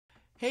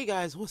Hey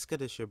guys, what's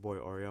good? It's your boy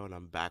Oreo, and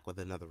I'm back with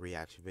another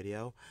reaction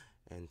video.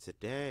 And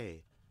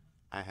today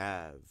I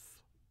have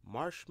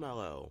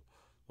Marshmello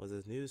with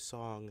his new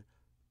song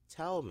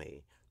 "Tell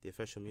Me," the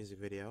official music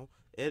video.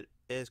 It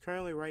is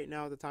currently, right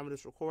now at the time of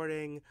this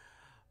recording,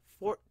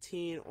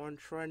 14 on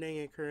trending.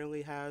 It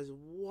currently has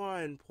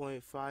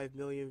 1.5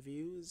 million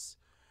views,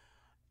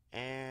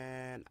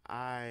 and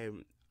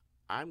I'm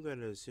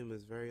gonna assume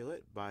it's very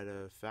lit by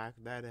the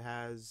fact that it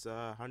has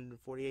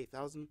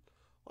 148,000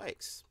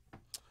 likes.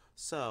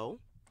 So,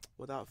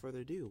 without further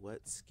ado,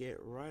 let's get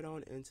right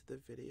on into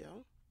the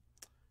video.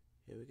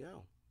 Here we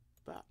go.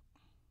 Bye.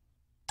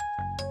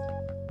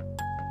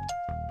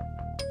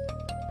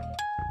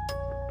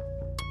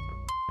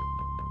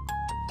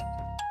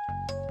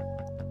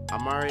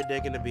 I'm already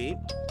digging the beat,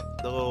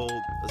 the little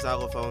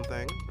xylophone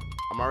thing.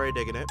 I'm already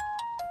digging it.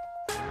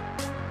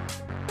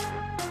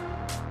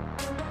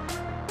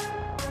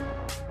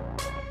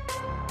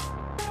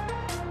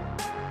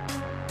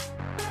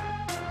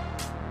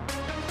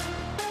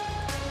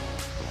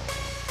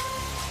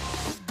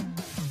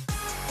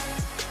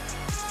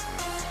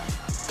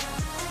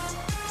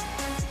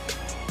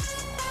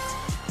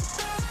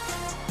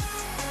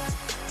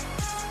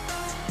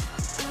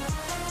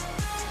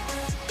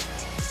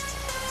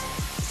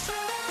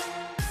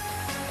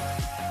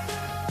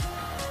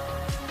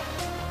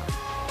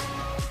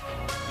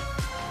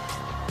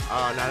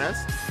 Oh, now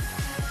that's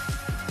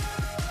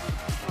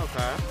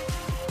okay.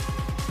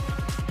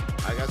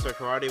 I guess her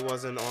karate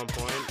wasn't on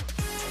point.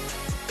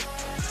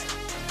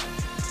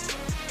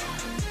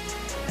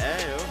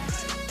 Hey,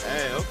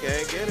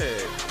 okay, get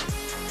it.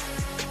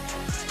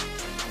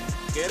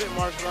 Get it,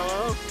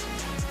 Marshmello.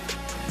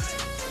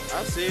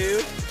 I see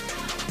you.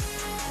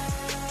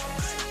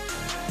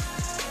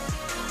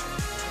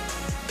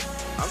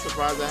 I'm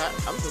surprised the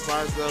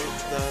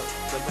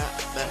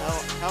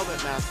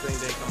helmet mask thing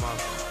didn't come up.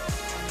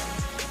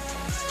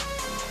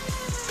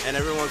 And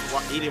everyone's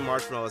eating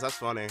marshmallows. That's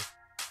funny.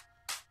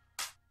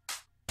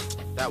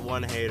 That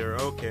one hater.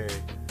 Okay.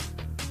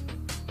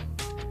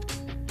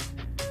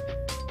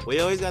 We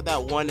always got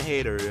that one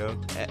hater, yo.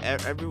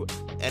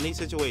 Any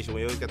situation,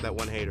 we always got that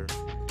one hater.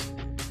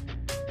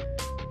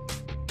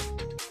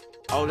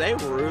 Oh, they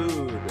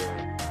rude.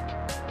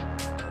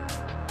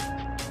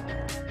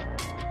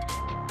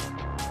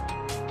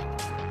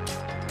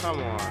 Come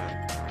on.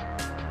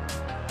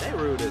 They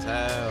rude as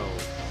hell.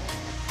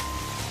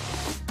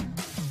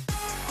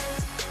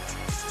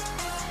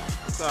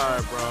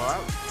 Sorry, bro.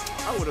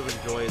 I would have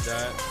enjoyed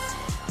that.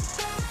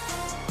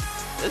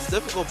 It's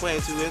difficult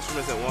playing two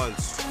instruments at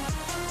once.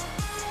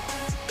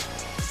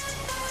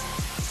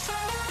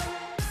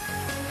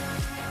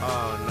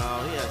 Oh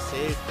no, he has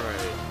stage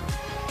fright.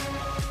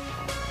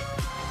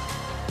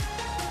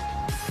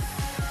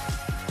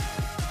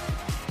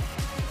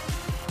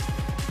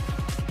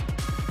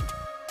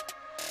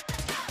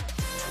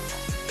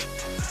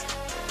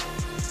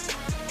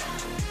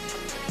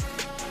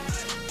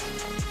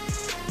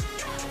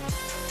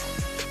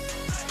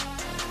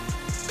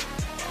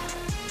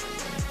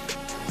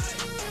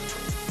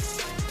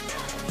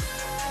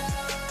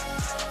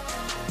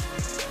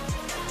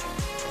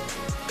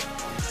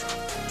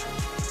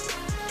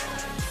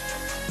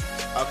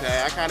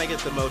 Okay, I kind of get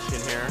the motion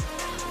here.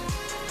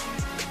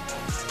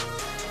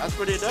 That's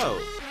pretty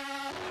dope.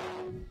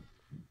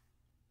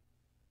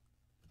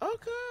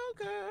 Okay,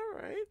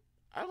 alright.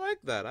 I like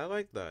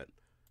that.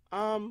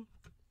 Um,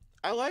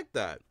 I like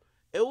that.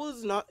 It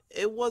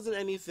wasn't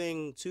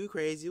anything too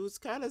crazy. It was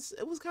kind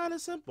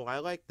of simple. I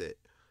liked it.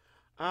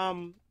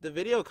 The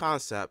video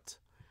concept.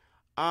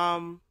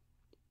 Um,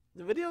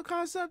 the video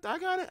concept, I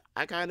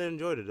kind of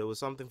enjoyed it. It was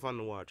something fun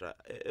to watch.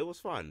 It was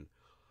fun.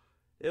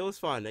 It was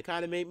fun. It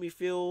kind of made me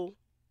feel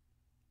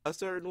a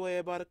certain way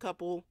about a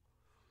couple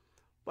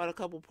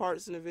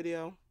parts in the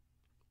video.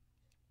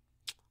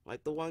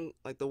 Like the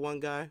one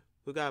guy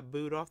who got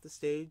booed off the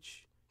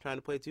stage trying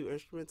to play two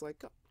instruments.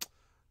 Like,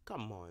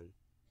 come on,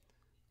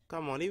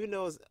 come on. Even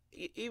though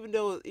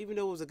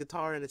it was a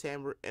guitar and a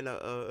tambour and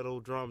a little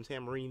drum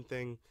tambourine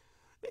thing,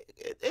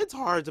 it's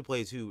hard to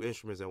play two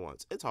instruments at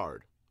once. It's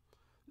hard,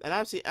 and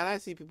I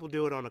see people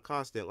do it on a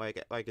constant,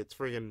 like it's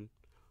friggin'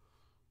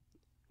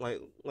 like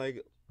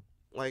like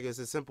like it's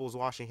as simple as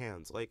washing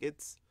hands. Like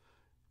it's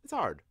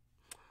hard.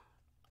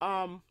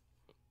 Um,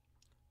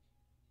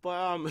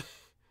 but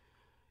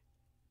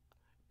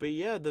but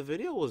yeah, the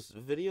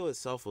video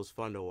itself was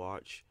fun to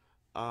watch.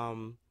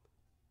 Um,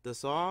 the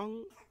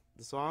song,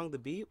 the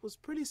beat was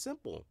pretty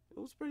simple. It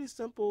was pretty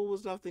simple. It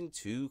was nothing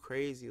too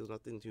crazy. It was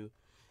nothing too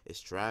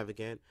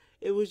extravagant.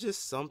 It was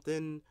just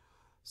something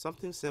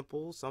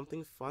simple,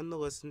 something fun to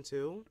listen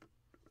to.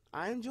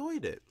 I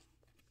enjoyed it.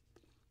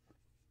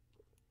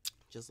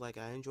 Just like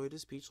I enjoyed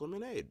his peach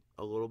lemonade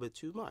a little bit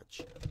too much.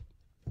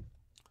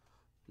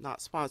 Not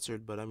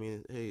sponsored, but I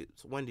mean, hey,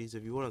 it's Wendy's.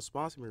 If you want to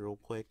sponsor me real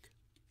quick.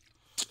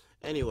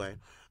 Anyway,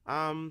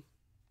 I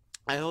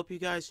hope you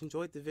guys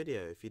enjoyed the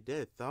video. If you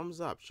did,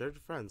 thumbs up, share it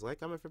with friends, like,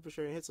 comment, for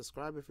sure, and hit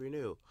subscribe if you're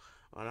new,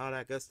 and all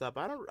that good stuff.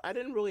 I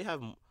didn't really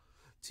have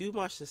too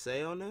much to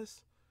say on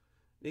this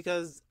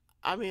because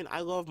I mean,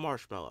 I love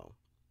Marshmello.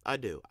 I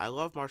do. I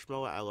love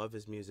Marshmello. I love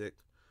his music.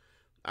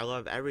 I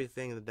love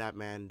everything that that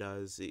man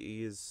does.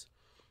 He's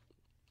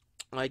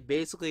like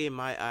basically in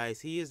my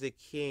eyes, he is the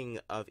king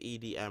of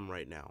EDM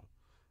right now.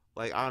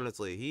 Like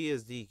honestly, he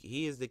is the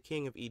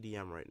king of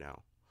EDM right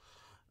now.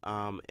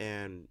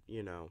 And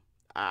you know,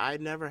 I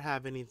never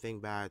have anything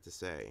bad to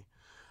say.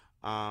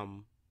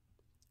 Um,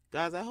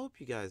 Guys, I hope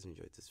you guys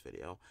enjoyed this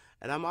video.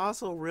 And I'm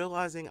also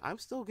realizing I'm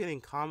still getting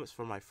comments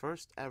for my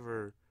first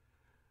ever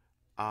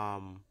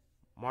um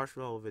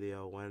Marshmello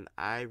video when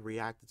I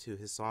reacted to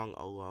his song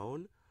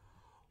Alone,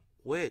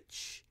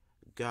 which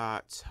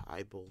got,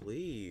 I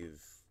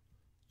believe,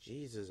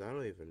 Jesus, I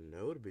don't even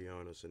know to be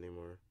honest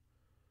anymore.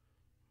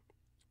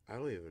 I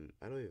don't even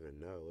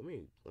know. Let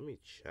me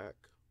check.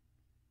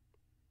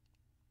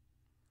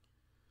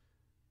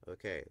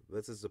 Okay,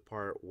 this is the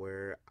part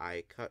where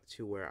I cut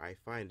to where I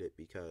find it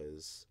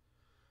because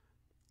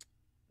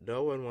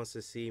no one wants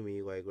to see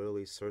me like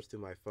literally search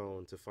through my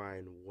phone to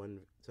find one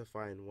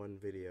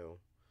video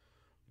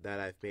that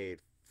I've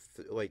made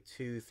like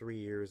 2-3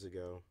 years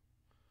ago.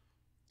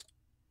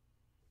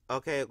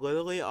 Okay,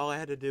 literally all I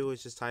had to do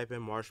was just type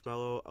in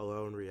Marshmello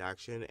Alone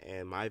reaction,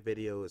 and my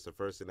video is the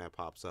first thing that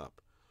pops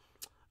up.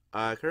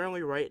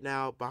 Currently right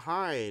now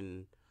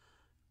behind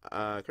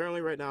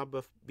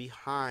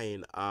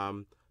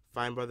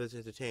Fine Brothers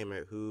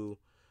Entertainment, who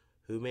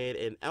made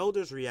an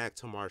Elders react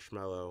to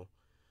Marshmello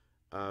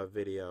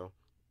video.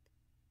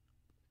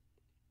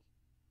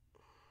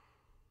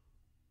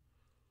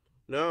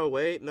 No,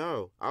 wait,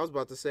 no. I was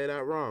about to say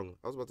that wrong.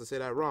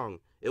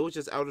 It was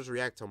just Elders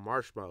react to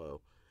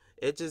Marshmello.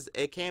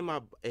 It came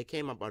up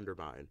under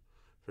mine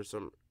for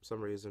some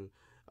reason.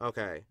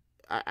 Okay.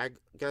 I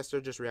guess they're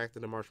just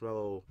reacting to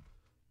Marshmello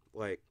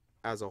like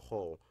as a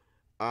whole.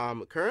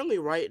 Currently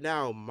right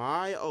now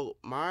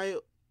my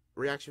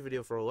reaction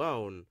video for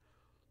Alone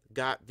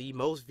got the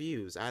most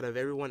views out of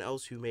everyone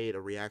else who made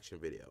a reaction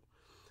video.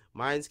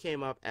 Mine's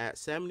came up at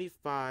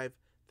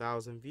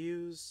 75,000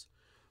 views.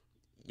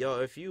 Yo,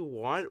 if you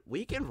want,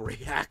 we can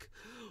react.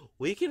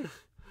 We can.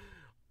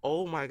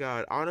 Oh my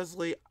god.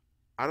 Honestly,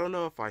 I don't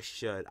know if I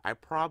should. I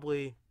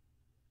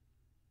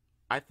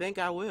think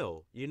I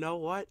will. You know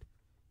what?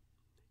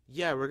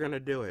 Yeah, we're gonna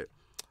do it.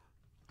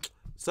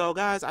 So,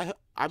 guys,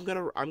 I'm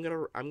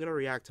gonna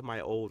react to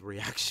my old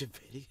reaction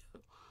video.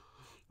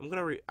 I'm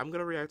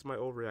gonna react to my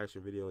old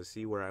reaction video and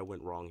see where I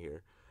went wrong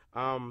here.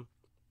 Um,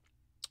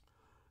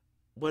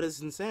 but it's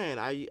insane.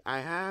 I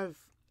had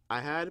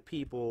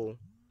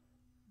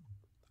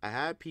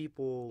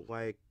people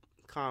like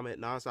comment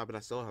nonstop, and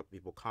I still have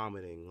people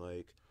commenting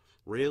like,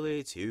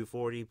 really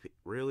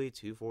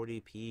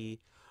 240p.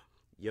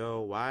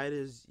 Yo, why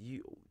do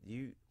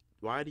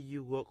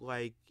you look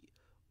like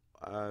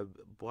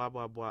blah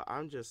blah blah.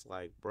 I'm just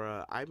like,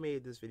 bruh, I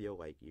made this video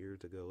like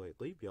years ago. Like,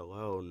 leave me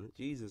alone.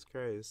 Jesus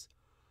Christ.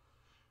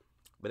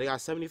 But they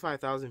got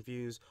 75,000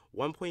 views,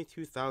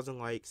 1.2 thousand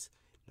likes,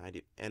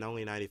 90 and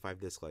only 95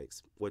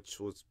 dislikes, which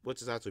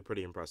is actually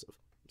pretty impressive.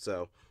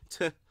 So,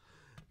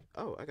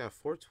 oh, I got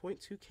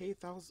 4.2k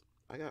thousand.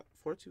 I got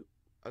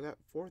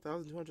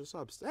 4,200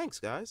 subs. Thanks,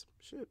 guys.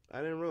 Shit,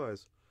 I didn't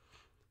realize.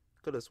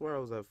 Could have swore I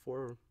was at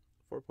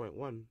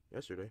 4.1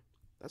 yesterday.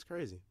 That's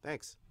crazy.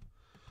 Thanks.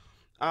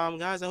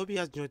 Guys, I hope you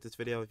guys enjoyed this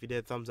video. If you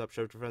did, thumbs up,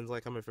 show it to your friends,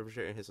 like, comment, favorite,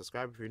 share, and hit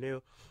subscribe if you're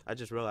new. I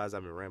just realized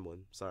I've been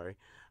rambling. Sorry.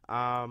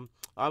 I'm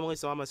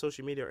links to all my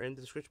social media are in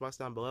the description box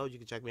down below. You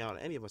can check me out on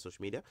any of my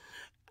social media.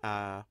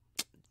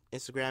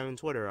 Instagram and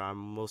Twitter, I'm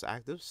most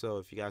active, so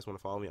if you guys want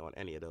to follow me on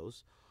any of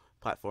those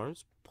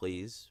platforms,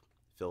 please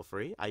feel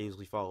free. I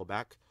usually follow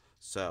back.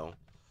 So,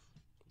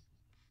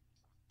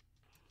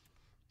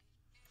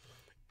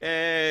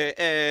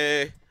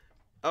 hey.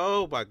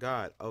 Oh my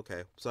god.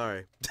 Okay.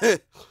 Sorry.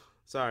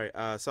 Sorry.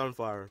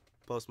 Sunflower.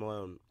 Post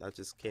Malone. That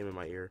just came in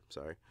my ear.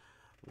 Sorry.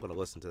 I'm gonna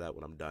listen to that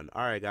when I'm done.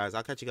 Alright, guys.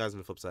 I'll catch you guys on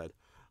the flip side.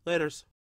 Laters.